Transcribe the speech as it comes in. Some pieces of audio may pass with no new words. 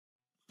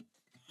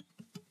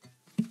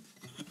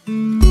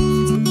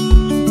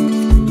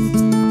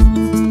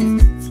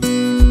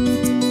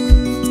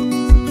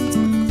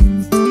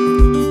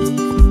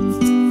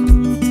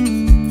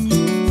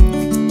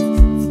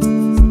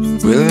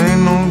Well, there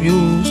ain't no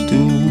use to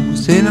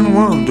sit and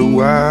wonder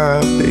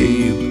why,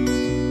 babe,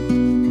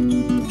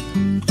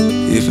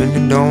 if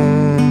you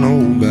don't know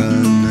by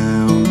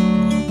now.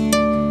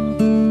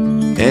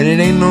 And it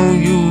ain't no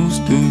use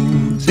to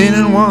sit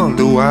and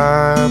wonder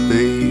why,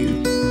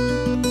 babe,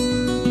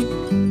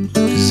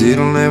 'cause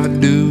it'll never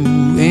do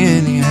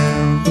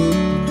anyhow.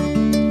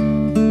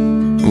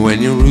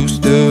 When your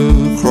rooster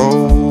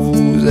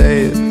crows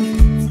at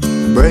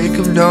the break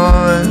of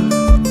dawn,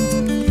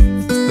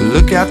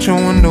 look out your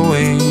window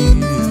and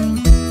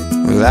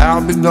well,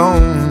 I'll be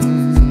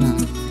gone.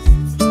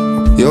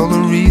 You're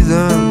the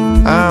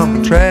reason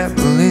I'm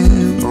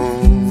traveling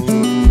on,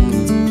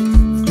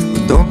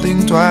 but don't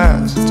think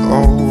twice, it's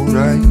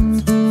alright.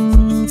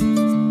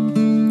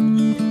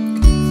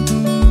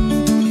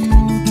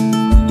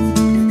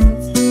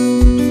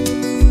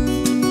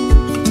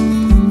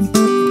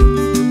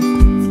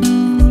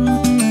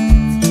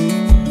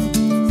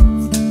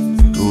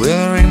 Well,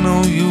 there ain't no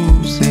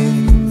use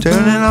in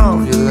turning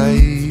on your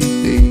light,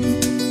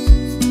 babe,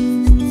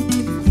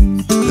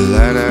 the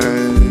light I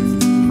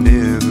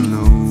never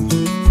know.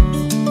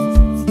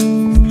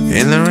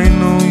 And there ain't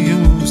no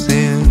use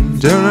in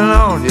turning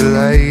on your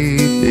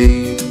light,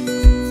 babe,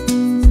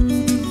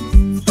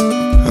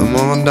 I'm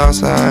on the dark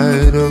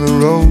side of the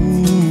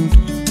road.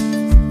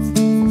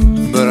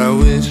 But I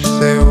wish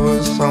there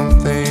was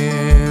something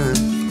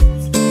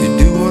you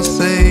do or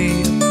say,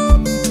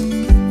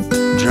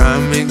 try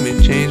and make me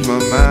change my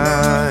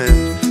mind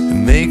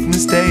and make me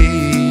stay,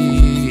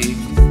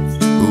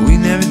 but we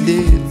never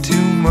did too